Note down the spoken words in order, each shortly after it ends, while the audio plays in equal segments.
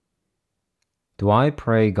Do I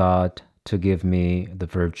pray God to give me the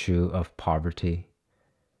virtue of poverty?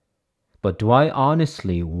 But do I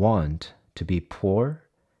honestly want to be poor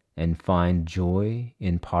and find joy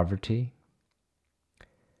in poverty?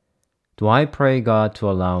 Do I pray God to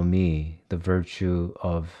allow me the virtue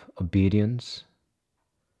of obedience?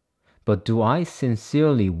 But do I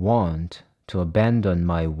sincerely want to abandon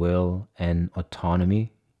my will and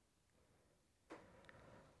autonomy?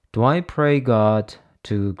 Do I pray God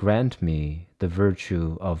to grant me the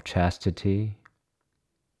virtue of chastity?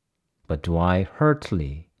 But do I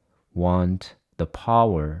heartily want the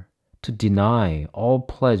power to deny all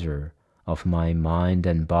pleasure of my mind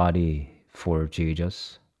and body for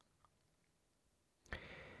Jesus?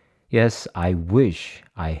 Yes, I wish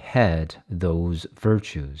I had those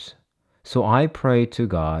virtues, so I pray to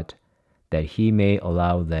God that He may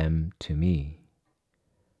allow them to me.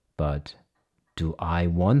 But do I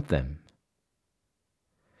want them?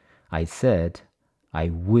 I said I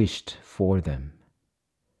wished for them,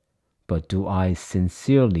 but do I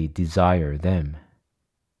sincerely desire them?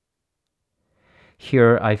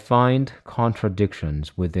 Here I find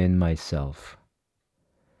contradictions within myself.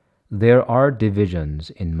 There are divisions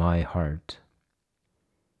in my heart.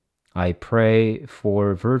 I pray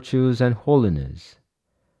for virtues and holiness.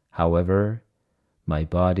 However, my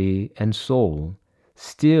body and soul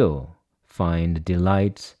still find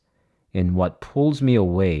delight in what pulls me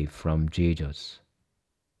away from Jesus.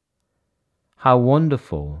 How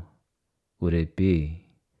wonderful would it be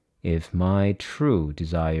if my true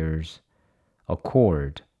desires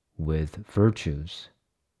accord with virtues,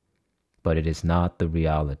 but it is not the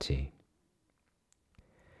reality.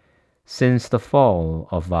 Since the fall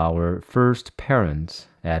of our first parents,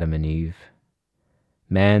 Adam and Eve,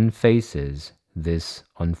 man faces this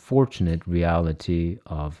unfortunate reality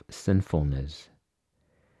of sinfulness.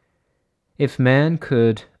 If man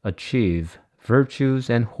could achieve virtues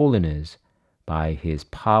and holiness by his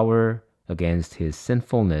power against his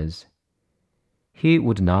sinfulness, he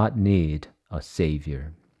would not need a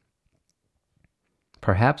Savior.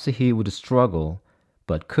 Perhaps he would struggle,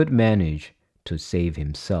 but could manage to save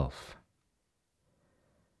himself.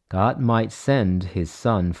 God might send his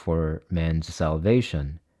Son for man's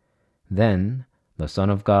salvation. Then the Son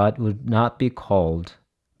of God would not be called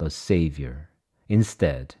the Savior.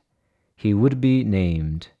 Instead, he would be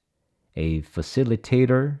named a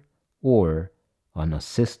facilitator or an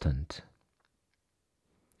assistant.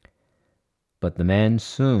 But the man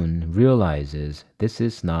soon realizes this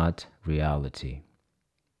is not reality.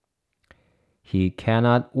 He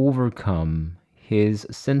cannot overcome his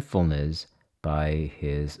sinfulness by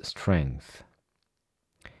his strength.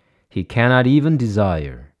 He cannot even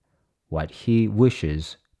desire what he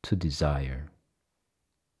wishes to desire.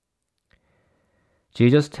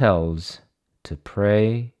 Jesus tells to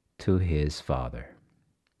pray to his Father.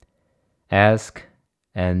 Ask,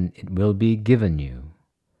 and it will be given you.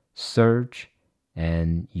 Search,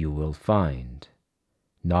 and you will find.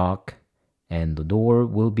 Knock, and the door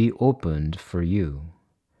will be opened for you.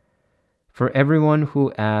 For everyone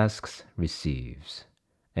who asks receives,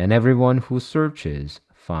 and everyone who searches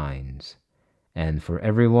finds, and for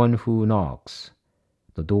everyone who knocks,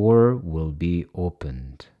 the door will be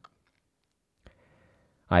opened.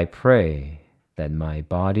 I pray that my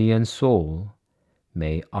body and soul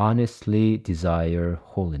may honestly desire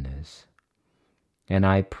holiness, and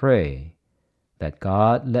I pray that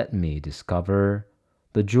God let me discover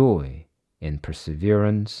the joy in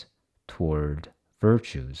perseverance toward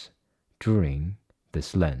virtues during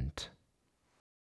this Lent.